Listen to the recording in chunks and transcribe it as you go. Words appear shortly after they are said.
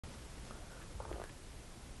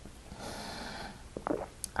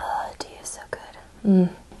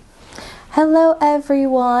Hello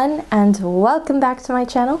everyone and welcome back to my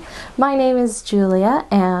channel. My name is Julia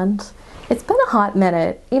and it's been a hot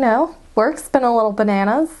minute. You know, work's been a little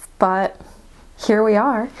bananas, but here we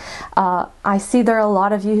are. I see there are a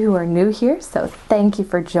lot of you who are new here, so thank you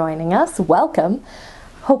for joining us. Welcome.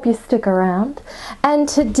 Hope you stick around. And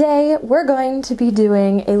today we're going to be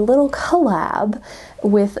doing a little collab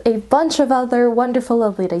with a bunch of other wonderful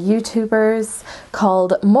Lolita YouTubers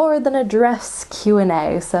called More Than a Dress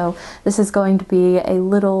Q&A. So this is going to be a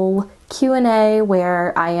little Q&A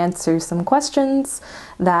where I answer some questions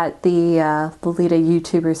that the Lolita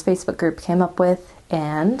YouTubers Facebook group came up with,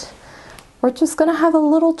 and we're just gonna have a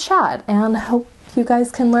little chat and hope you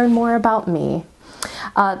guys can learn more about me.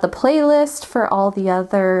 The playlist for all the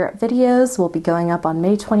other videos will be going up on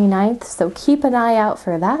May 29th, so keep an eye out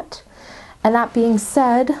for that. And that being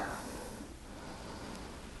said,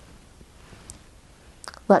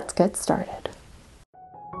 let's get started.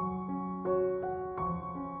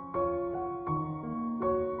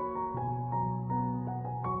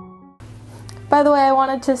 By the way, I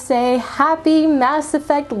wanted to say happy Mass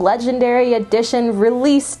Effect Legendary Edition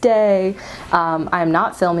release day. I'm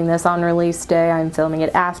not filming this on release day, I'm filming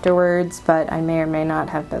it afterwards, but I may or may not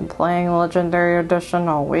have been playing Legendary Edition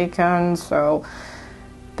all weekend, so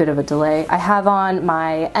bit of a delay. I have on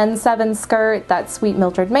my N7 skirt that Sweet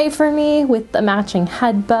Mildred made for me with the matching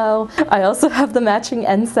head bow. I also have the matching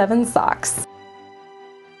N7 socks.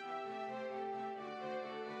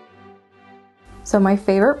 So my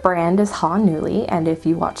favorite brand is Ha Newly, and if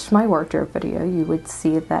you watched my wardrobe video, you would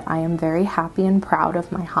see that I am very happy and proud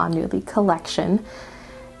of my Ha Newly collection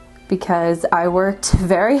because I worked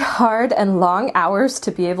very hard and long hours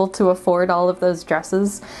to be able to afford all of those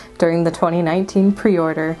dresses during the 2019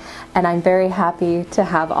 pre-order, and I'm very happy to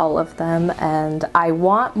have all of them, and I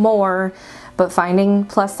want more, but finding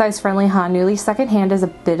plus size friendly Ha Newly secondhand is a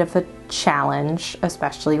bit of a challenge,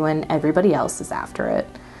 especially when everybody else is after it.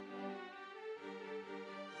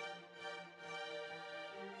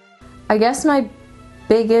 I guess my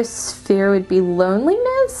biggest fear would be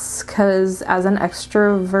loneliness, because as an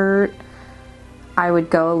extrovert, I would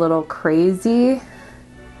go a little crazy.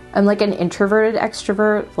 I'm like an introverted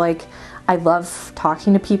extrovert. Like, I love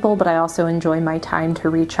talking to people, but I also enjoy my time to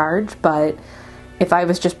recharge. But if I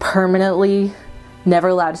was just permanently never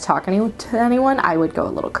allowed to talk to anyone, I would go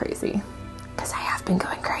a little crazy. Because I have been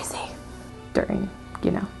going crazy during,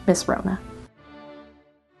 you know, Miss Rona.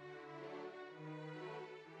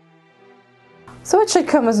 So it should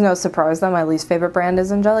come as no surprise that my least favorite brand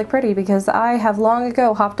is Angelic Pretty, because I have long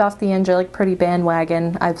ago hopped off the Angelic Pretty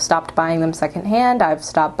bandwagon. I've stopped buying them secondhand. I've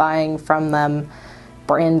stopped buying from them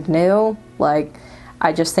brand new. Like,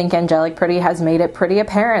 I just think Angelic Pretty has made it pretty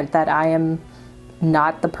apparent that I am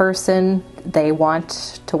not the person they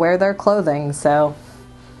want to wear their clothing, so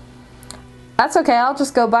that's okay. I'll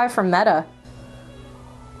just go buy from Meta.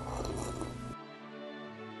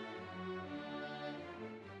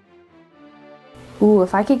 Ooh,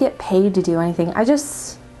 if I could get paid to do anything, I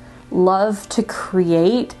just love to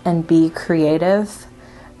create and be creative.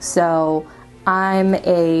 So I'm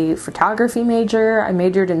a photography major. I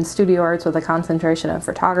majored in studio arts with a concentration in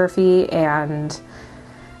photography, and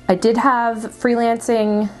I did have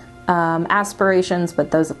freelancing aspirations,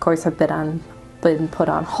 but those of course have been put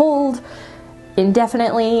on hold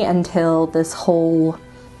indefinitely until this whole,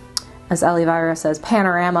 as Elvira says,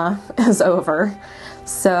 panorama is over.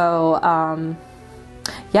 So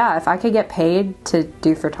yeah, if I could get paid to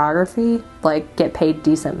do photography, like get paid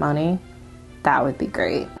decent money, that would be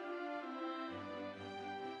great.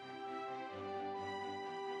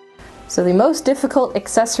 So the most difficult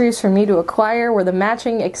accessories for me to acquire were the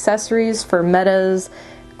matching accessories for Meta's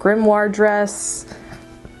Grimoire dress.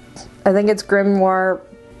 I think it's Grimoire,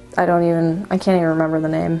 I can't even remember the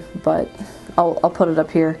name, but I'll put it up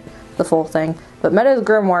here, the full thing. But Meta's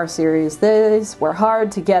Grimoire series, these were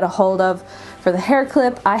hard to get a hold of. For the hair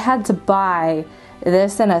clip, I had to buy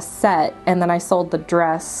this in a set, and then I sold the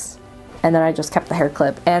dress, and then I just kept the hair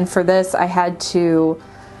clip. And for this,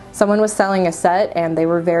 someone was selling a set, and they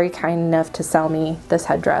were very kind enough to sell me this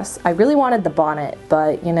headdress. I really wanted the bonnet,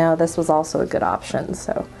 but you know, this was also a good option,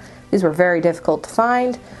 so these were very difficult to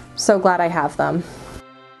find. So glad I have them.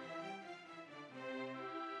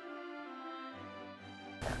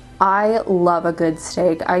 I love a good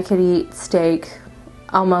steak. I could eat steak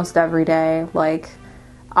almost every day. Like,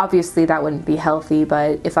 obviously that wouldn't be healthy,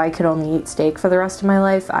 but if I could only eat steak for the rest of my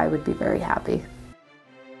life, I would be very happy.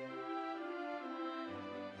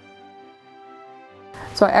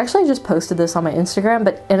 So I actually just posted this on my Instagram,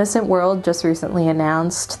 but Innocent World just recently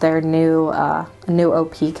announced their new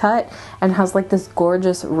OP cut, and has like this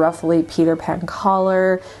gorgeous ruffly Peter Pan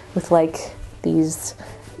collar with like these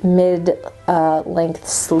mid-length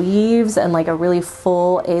sleeves and like a really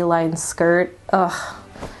full A-line skirt. Ugh,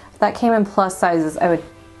 if that came in plus sizes,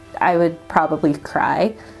 I would probably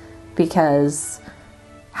cry, because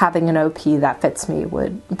having an OP that fits me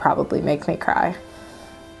would probably make me cry.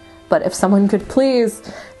 But if someone could please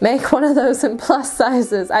make one of those in plus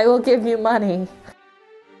sizes, I will give you money.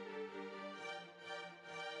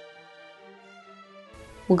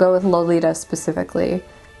 We'll go with Lolita specifically.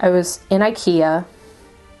 I was in IKEA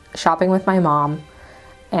shopping with my mom,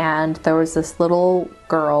 and there was this little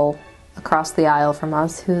girl across the aisle from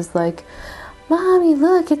us who was like, "Mommy,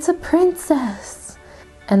 look, it's a princess."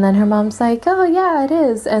 And then her mom's like, "Oh yeah, it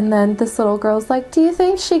is." And then this little girl's like, "Do you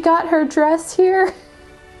think she got her dress here?"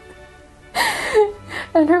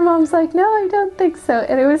 And her mom's like, "No, I don't think so."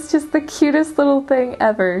 And it was just the cutest little thing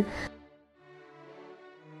ever.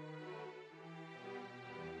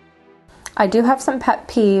 I do have some pet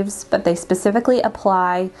peeves, but they specifically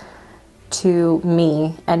apply to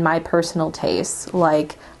me and my personal tastes,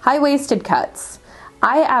 like high-waisted cuts.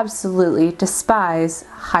 I absolutely despise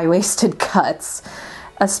high-waisted cuts,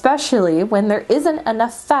 especially when there isn't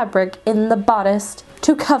enough fabric in the bodice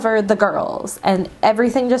to cover the girls, and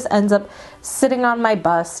everything just ends up sitting on my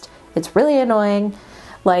bust. It's really annoying.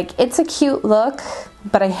 Like, it's a cute look,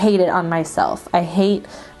 but I hate it on myself. I hate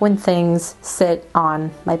when things sit on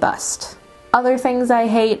my bust. Other things I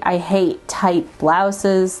hate tight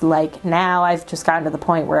blouses. Like, now I've just gotten to the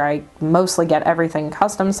point where I mostly get everything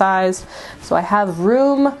custom sized, so I have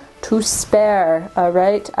room to spare,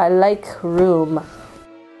 alright? I like room.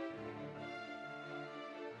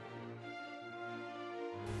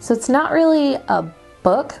 So it's not really a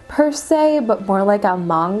book per se, but more like a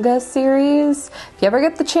manga series. If you ever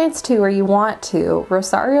get the chance to, or you want to,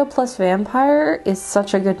 Rosario plus Vampire is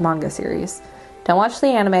such a good manga series. Don't watch the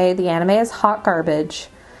anime is hot garbage,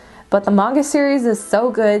 but the manga series is so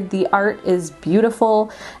good, the art is beautiful,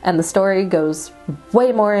 and the story goes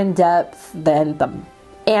way more in depth than the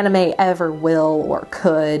anime ever will or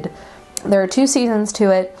could. There are 2 seasons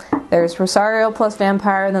to it. There's Rosario plus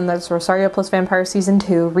Vampire, and then there's Rosario plus Vampire Season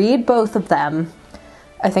 2. Read both of them.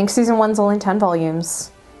 I think Season 1's only 10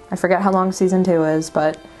 volumes. I forget how long Season 2 is,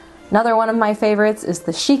 but another one of my favorites is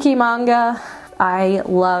the Shiki manga. I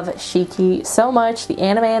love Shiki so much. The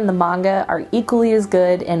anime and the manga are equally as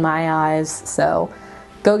good in my eyes, so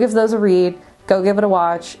go give those a read. Go give it a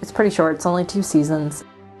watch. It's pretty short. It's only 2 seasons.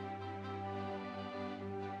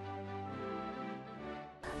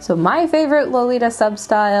 So my favorite Lolita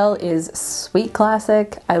substyle is Sweet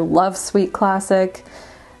Classic. I love Sweet Classic.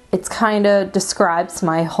 It's kind of describes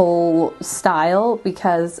my whole style,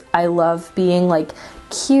 because I love being like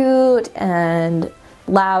cute and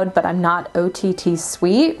loud, but I'm not OTT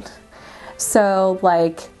sweet. So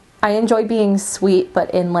like, I enjoy being sweet, but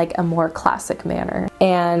in like a more classic manner.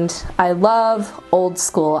 And I love old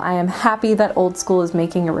school. I am happy that old school is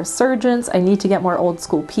making a resurgence. I need to get more old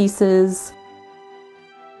school pieces.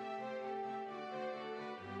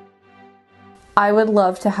 I would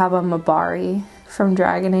love to have a Mabari from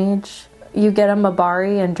Dragon Age. You get a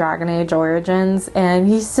Mabari in Dragon Age Origins, and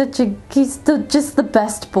he's just the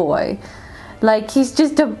best boy. Like, he's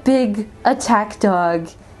just a big attack dog,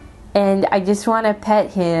 and I just want to pet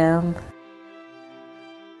him.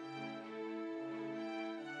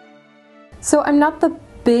 So I'm not the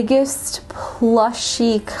biggest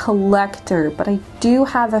plushie collector, but I do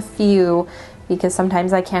have a few, because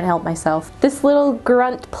sometimes I can't help myself. This little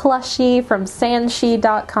Grunt plushie from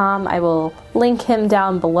Sanshi.com, I will link him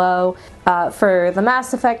down below. For the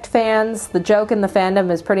Mass Effect fans, the joke in the fandom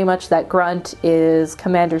is pretty much that Grunt is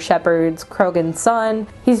Commander Shepard's Krogan's son.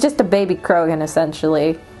 He's just a baby Krogan,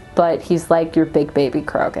 essentially, but he's like your big baby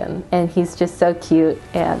Krogan, and he's just so cute,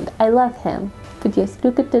 and I love him. But yes,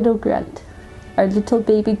 look at little Grunt, our little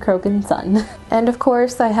baby Krogan son. And of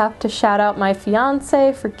course, I have to shout out my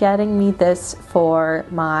fiance for getting me this for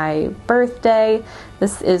my birthday.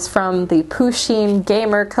 This is from the Pusheen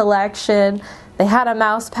Gamer Collection. They had a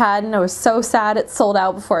mouse pad, and I was so sad it sold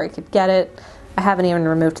out before I could get it. I haven't even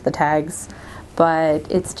removed the tags, but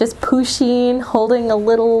it's just Pusheen holding a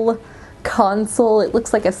little console. It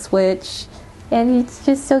looks like a Switch, and it's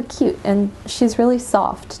just so cute, and she's really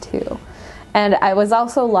soft too. And I was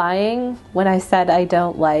also lying when I said I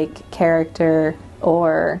don't like character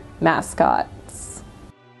or mascots.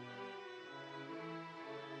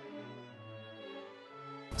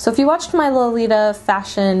 So if you watched my Lolita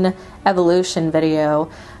fashion evolution video,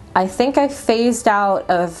 I think I phased out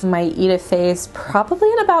of my Eat It phase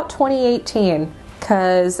probably in about 2018,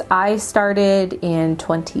 because I started in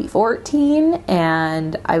 2014,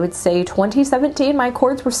 and I would say 2017 my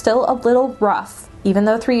cords were still a little rough. Even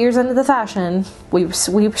though 3 years into the fashion, we were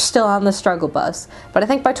still on the struggle bus. But I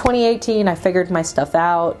think by 2018 I figured my stuff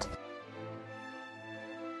out.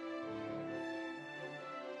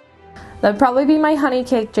 That'd probably be my honey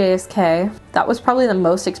cake JSK. That was probably the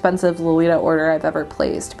most expensive Lolita order I've ever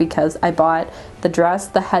placed, because I bought the dress,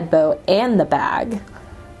 the head bow, and the bag.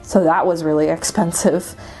 So that was really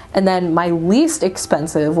expensive. And then my least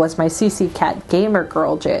expensive was my CC Cat Gamer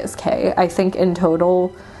Girl JSK. I think in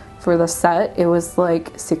total for the set it was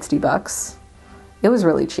like 60 bucks. It was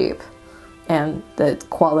really cheap. And the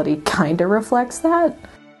quality kinda reflects that.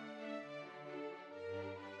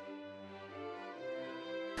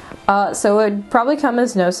 So it would probably come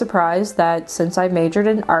as no surprise that since I majored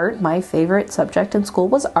in art, my favorite subject in school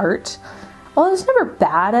was art. Well, I was never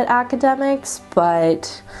bad at academics,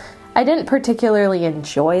 but I didn't particularly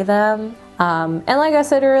enjoy them. And like I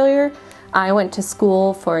said earlier, I went to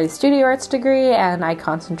school for a studio arts degree, and I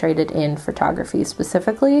concentrated in photography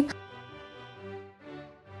specifically.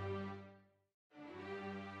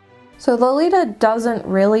 So Lolita doesn't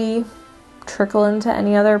really trickle into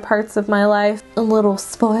any other parts of my life. A little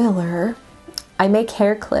spoiler, I make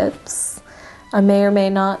hair clips. I may or may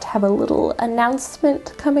not have a little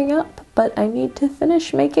announcement coming up, but I need to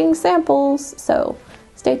finish making samples, so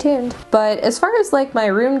stay tuned. But as far as like my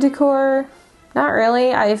room decor, not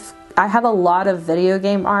really. I have a lot of video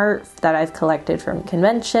game art that I've collected from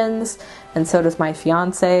conventions, and so does my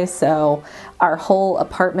fiance, so our whole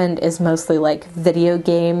apartment is mostly like video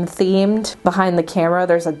game themed. Behind the camera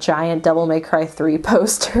there's a giant Devil May Cry 3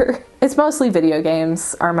 poster. It's mostly video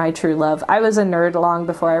games are my true love. I was a nerd long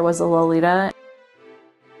before I was a Lolita.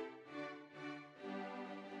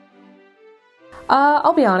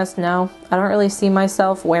 I'll be honest, no. I don't really see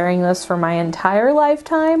myself wearing this for my entire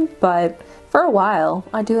lifetime, but for a while,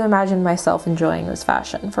 I do imagine myself enjoying this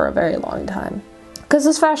fashion for a very long time. Because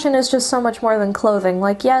this fashion is just so much more than clothing.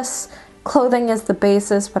 Like, yes, clothing is the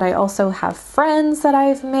basis, but I also have friends that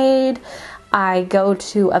I've made. I go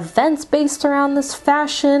to events based around this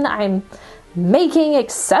fashion. I'm making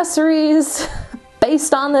accessories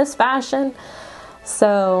based on this fashion.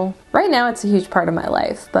 So right now it's a huge part of my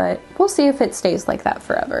life, but we'll see if it stays like that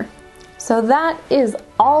forever. So that is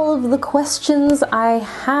all of the questions I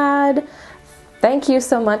had. Thank you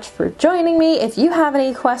so much for joining me. If you have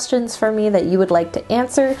any questions for me that you would like to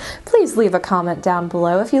answer, please leave a comment down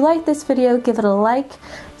below. If you like this video, give it a like,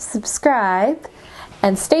 subscribe,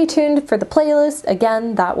 and stay tuned for the playlist.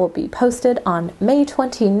 Again, that will be posted on May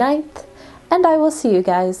 29th, and I will see you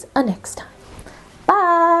guys next time.